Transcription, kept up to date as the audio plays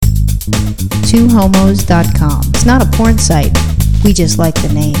twohomos.com. It's not a porn site. We just like the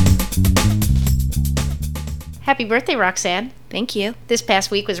name. Happy birthday, Roxanne. Thank you. This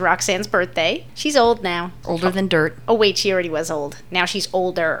past week was Roxanne's birthday. She's old now. Older than dirt. Oh, wait, she already was old. Now she's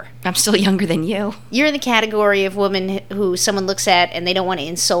older. I'm still younger than you. You're in the category of women who someone looks at and they don't want to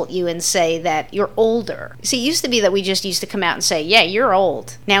insult you and say that you're older. See, it used to be that we just used to come out and say, yeah, you're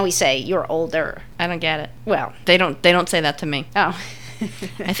old. Now we say, you're older. I don't get it. Well. They don't say that to me. Oh.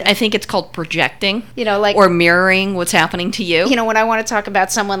 I think it's called projecting. Like, or mirroring what's happening to you. When I want to talk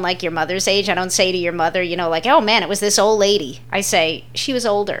about someone like your mother's age, I don't say to your mother, like, oh man, it was this old lady. I say, she was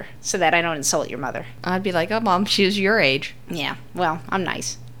older, so that I don't insult your mother. I'd be like, oh mom, she was your age. Yeah, well, I'm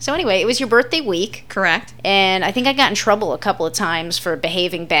nice. So anyway, it was your birthday week. Correct. And I think I got in trouble a couple of times for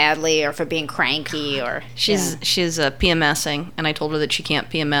behaving badly or for being cranky or... She's PMSing, and I told her that she can't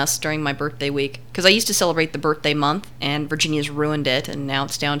PMS during my birthday week. Because I used to celebrate the birthday month, and Virginia's ruined it, and now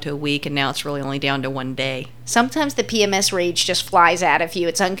it's down to a week, and now it's really only down to 1 day. Sometimes the PMS rage just flies out of you.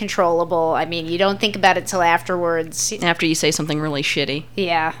 It's uncontrollable. I mean, you don't think about it till afterwards. After you say something really shitty.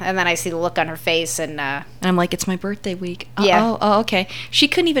 Yeah, and then I see the look on her face, and I'm like, it's my birthday week. Yeah. Oh, okay. She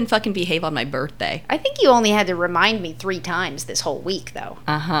couldn't even fucking behave on my birthday. I think you only had to remind me 3 times this whole week, though.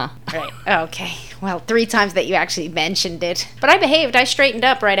 Uh-huh. Right. Okay. Well, 3 times that you actually mentioned it. But I behaved. I straightened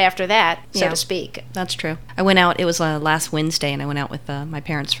up right after that, so to speak. That's true. I went out, it was last Wednesday, and I went out with my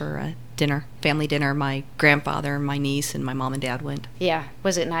parents for dinner, family dinner. My grandfather, my niece, and my mom and dad went. Yeah.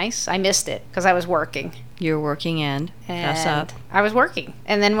 Was it nice? I missed it because I was working. You were working and fess up. I was working.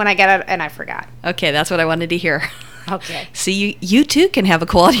 And then when I got out, and I forgot. Okay, that's what I wanted to hear. Okay. See, you too can have a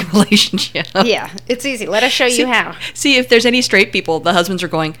quality relationship. Yeah, it's easy. Let us show you how. See, if there's any straight people, the husbands are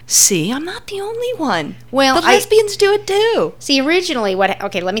going, see, I'm not the only one. Well, the lesbians do it too. See, originally,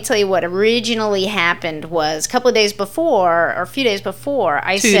 let me tell you what originally happened was a couple of days before, or a few days before,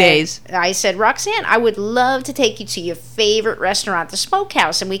 I said, Roxanne, I would love to take you to your favorite restaurant, the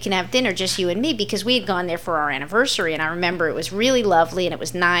Smokehouse, and we can have dinner, just you and me, because we had gone there for our anniversary, and I remember it was really lovely, and it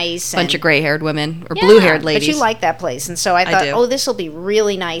was nice. Bunch of gray-haired women, or blue-haired ladies. But you like that place, and so I thought, this will be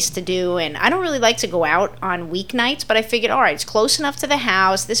really nice to do, and I don't really like to go out on weeknights, but I figured, all right, it's close enough to the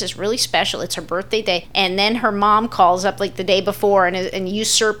house, this is really special, it's her birthday day, and then her mom calls up like the day before and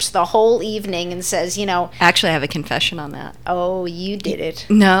usurps the whole evening and says, Actually, I have a confession on that. Oh, you did it.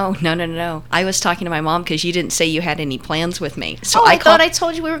 No. I was talking to my mom because you didn't say you had any plans with me. So I thought I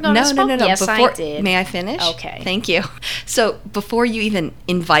told you we were going to smoke. No. Yes, I did. May I finish? Okay. Thank you. So before you even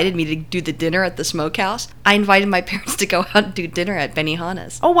invited me to do the dinner at the Smokehouse, I invited my parents to go out and do dinner at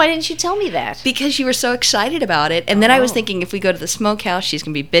Benihana's. Oh, why didn't you tell me that? Because you were so excited about it. And then I was thinking, if we go to the Smokehouse, she's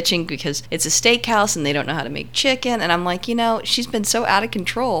going to be bitching because it's a steakhouse and they don't know how to make chicken. And I'm like, she's been so out of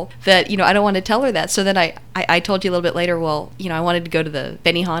control that, I don't want to tell her that. So then I told you a little bit later, well, I wanted to go to the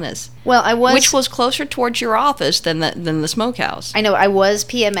Benihana's. Well, I was... Which was closer towards your office than the Smokehouse. I know, I was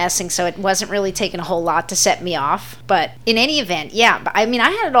PMSing, so it wasn't really taking a whole lot to set me off. But in any event, yeah. But I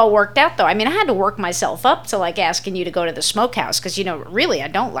had it all worked out, though. I had to work myself up to, asking you to go to the Smokehouse. Because, really, I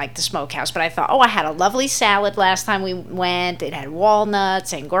don't like the Smokehouse. But I thought, I had a lovely salad last time we went. It had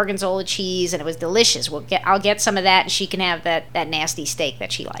walnuts and gorgonzola cheese, and it was delicious. I'll get some of that, and she can have that nasty steak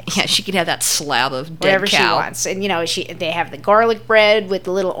that she likes. Yeah, she can have that slab of dead whatever cow. She wants. And, they have the garlic bread with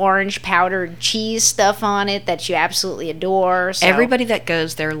the little orange powdered cheese stuff on it that you absolutely adore. So. Everybody that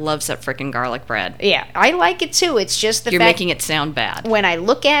goes there loves that frickin' garlic bread. Yeah, I like it too. It's just the You're fact making it sound bad. When I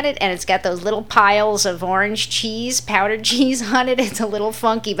look at it and it's got those little piles of orange cheese, powdered cheese on it, it's a little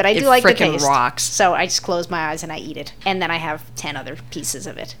funky, but I do like the taste. It frickin' rocks. So I just close my eyes and I eat it. And then I have 10 other pieces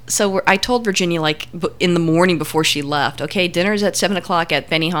of it. So I told Virginia, in the morning before she left, okay, dinner's at 7 o'clock at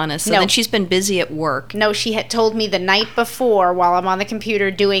Benihana's. So then she's been busy at work. No, she had told me the night before while I'm on the computer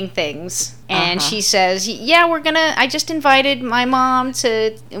doing things. And she says, yeah, I just invited my mom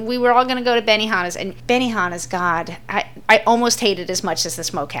we were all going to go to Benihana's. And Benihana's, God, I almost hate it as much as the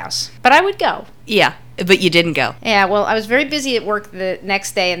Smokehouse. But I would go. Yeah, but you didn't go. Yeah, well, I was very busy at work the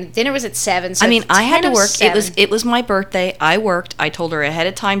next day, and dinner was at 7. So I had to work. 7. It was my birthday. I worked. I told her ahead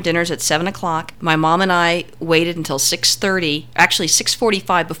of time dinner's at 7 o'clock. My mom and I waited until 6:30, actually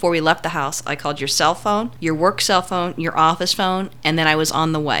 6:45 before we left the house. I called your cell phone, your work cell phone, your office phone, and then I was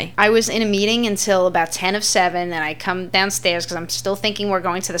on the way. I was in a meeting until about 10 of 7, and I come downstairs because I'm still thinking we're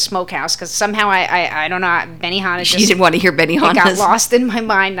going to the Smokehouse because somehow I don't know, Benihana just... You didn't want to hear Benihana's. It got lost in my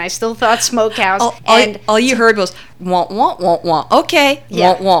mind, and I still thought Smokehouse. All all you heard was want, okay,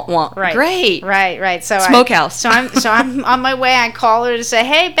 Yeah. want. Right. Great. Right. So Smokehouse. I'm on my way. I call her to say,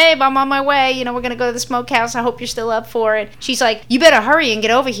 "Hey, babe, I'm on my way. You know, we're gonna go to the smokehouse. I hope you're still up for it." She's like, "You better hurry and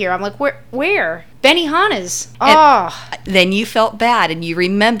get over here." I'm like, "Where? Benihana's." And then you felt bad, and you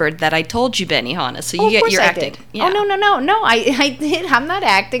remembered that I told you Benihana, so Of course you're I acting. did. Yeah. Oh no! I did. I'm not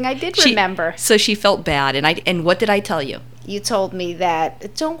acting. I did remember. So she felt bad, and what did I tell you? You told me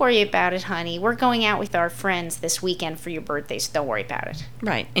that, "Don't worry about it, honey. We're going out with our friends this weekend for your birthday, so don't worry about it."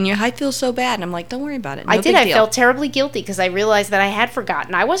 Right, and I feel so bad, and I'm like, don't worry about it. No I did. big I deal. felt terribly guilty because I realized that I had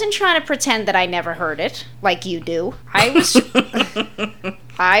forgotten. I wasn't trying to pretend that I never heard it like you do.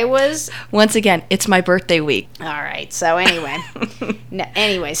 I was. Once again, it's my birthday week. All right. So anyway,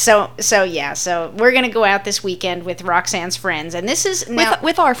 so we're gonna go out this weekend with Roxanne's friends, and this is now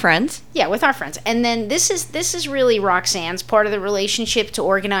With our friends. yeah, with our friends, and then this is really Roxanne's part of the relationship to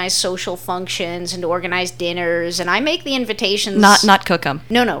organize social functions and to organize dinners, and I make the invitations. Not cook them.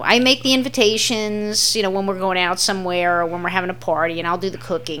 No. I make the invitations, when we're going out somewhere or when we're having a party, and I'll do the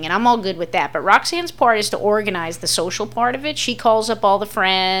cooking, and I'm all good with that. But Roxanne's part is to organize the social part of it. She calls up all the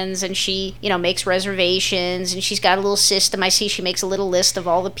friends, and she, makes reservations, and she's got a little system. I see she makes a little list of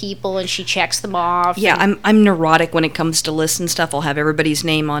all the people, and she checks them off. Yeah, I'm neurotic when it comes to lists and stuff. I'll have everybody's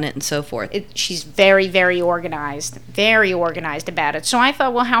name on it and so forth. She's very, very organized about it. So I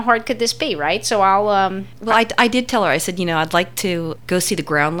thought, well, how hard could this be, right? So I'll Well, I did tell her. I said, I'd like to go see the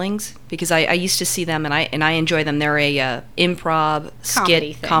Groundlings because I used to see them and I enjoy them. They're a improv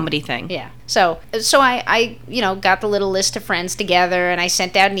skit comedy thing. Yeah. So I got the little list of friends together, and I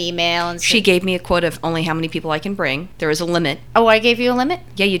sent out an email, and She gave me a quote of only how many people I can bring. There is a limit. Oh, I gave you a limit?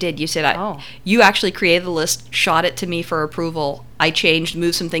 Yeah, you did. You said Oh. you actually created the list, shot it to me for approval. I changed,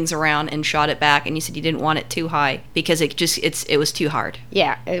 moved some things around, and shot it back. And you said you didn't want it too high because it was too hard.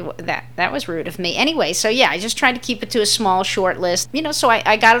 Yeah, that was rude of me. Anyway, so yeah, I just tried to keep it to a small, short list. So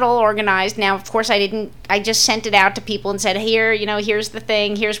I got it all organized. Now, of course, I just sent it out to people and said, here, here's the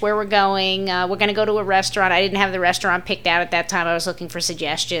thing. Here's where we're going. We're going to go to a restaurant. I didn't have the restaurant picked out at that time. I was looking for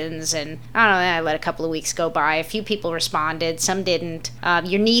suggestions, and I don't know. I let a couple of weeks go by. A few people responded. Some didn't.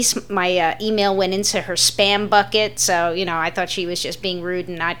 Your niece, my email went into her spam bucket, so I thought she was just being rude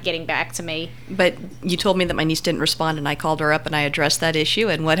and not getting back to me. But you told me that my niece didn't respond, and I called her up and I addressed that issue.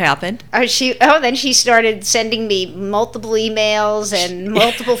 And what happened? Then she started sending me multiple emails and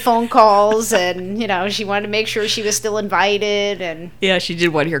multiple phone calls, and she wanted to make sure she was still invited. And yeah, she did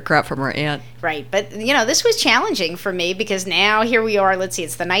want to hear crap from her aunt. Right, but this was challenging for me because now here we are. Let's see,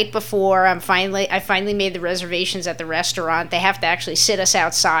 it's the night before. I finally made the reservations at the restaurant. They have to actually sit us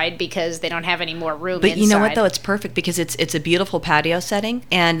outside because they don't have any more room. But inside. you know what though? It's perfect because it's a beautiful patio setting,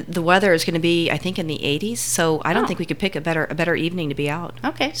 and the weather is going to be, I think, in the 80s. So I don't think we could pick a better evening to be out.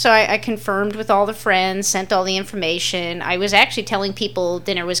 Okay, so I confirmed with all the friends, sent all the information. I was actually telling people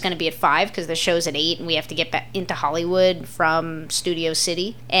dinner was going to be at 5 because the show's at 8, and we have to get back into Hollywood from Studio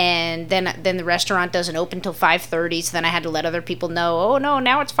City, and then the restaurant doesn't open till 5:30. So then I had to let other people know. Oh no,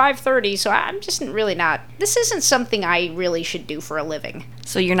 now it's 5:30. So I'm just really not. This isn't something I really should do for a living.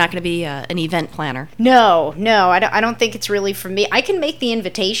 So you're not going to be an event planner? No, I don't think it's really for me. I can make the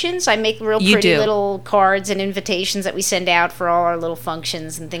invitations. I make real pretty little cards and invitations that we send out for all our little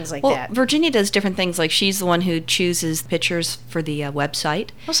functions and things like that. Virginia does different things. Like she's the one who chooses pictures for the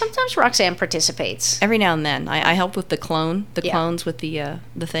website. Well, sometimes Roxanne participates. Every now and then. I help with the clones with the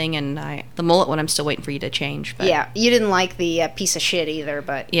thing, and the mullet one I'm still waiting for you to change. But yeah, you didn't like the piece of shit either,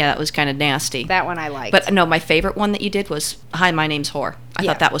 but... Yeah, that was kind of nasty. That one I liked. But no, my favorite one that you did was, hi, my name's Whore. I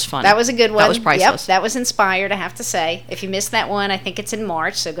thought that was fun. That was a good one. That was priceless. Yep, that was inspired, I have to say. If you missed that one, I think it's in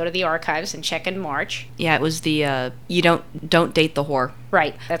March, so go to the archives and check in March. Yeah, it was the you don't date the whore.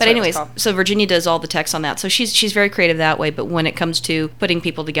 Right. That's but anyways, what it was called. So Virginia does all the text on that. So she's very creative that way. But when it comes to putting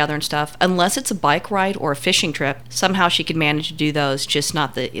people together and stuff, unless it's a bike ride or a fishing trip, somehow she could manage to do those. Just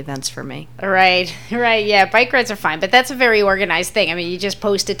not the events for me. Right. Yeah, bike rides are fine, but that's a very organized thing. I mean, you just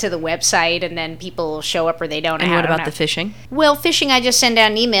post it to the website, and then people show up or they don't. And what about the fishing? Well, fishing, I just send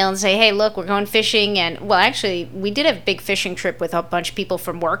out an email and say, hey, look, we're going fishing. And well, actually, we did have a big fishing trip with a bunch of people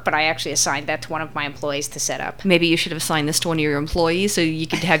from work, but I actually assigned that to one of my employees to set up. Maybe you should have assigned this to one of your employees so you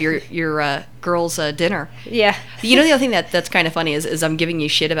could have your girls' dinner. Yeah. The other thing that's kind of funny is I'm giving you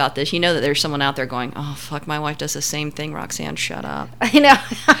shit about this. You know that there's someone out there going, oh, fuck, my wife does the same thing. Roxanne, shut up. I know.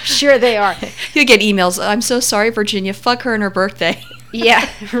 I'm sure they are. You'll get emails, I'm so sorry, Virginia. Fuck her and her birthday. Yeah,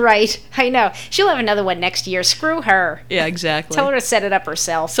 right. I know. She'll have another one next year. Screw her. Yeah, exactly. Tell her to set it up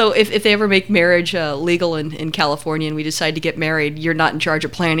herself. So if they ever make marriage legal in California and we decide to get married, you're not in charge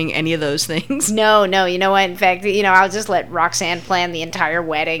of planning any of those things? No. You know what? In fact, I'll just let Roxanne plan the entire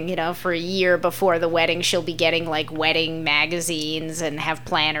wedding. For a year before the wedding, she'll be getting like wedding magazines and have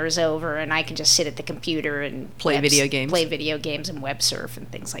planners over, and I can just sit at the computer and play video games and web surf and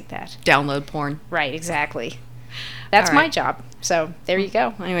things like that. Download porn. Right, exactly. That's All right. my job. So there you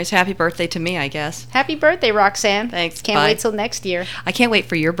go. Anyways, happy birthday to me, I guess. Happy birthday, Roxanne. Thanks. Can't Bye. wait till next year. I can't wait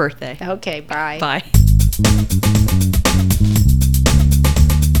for your birthday. Okay, bye. Bye.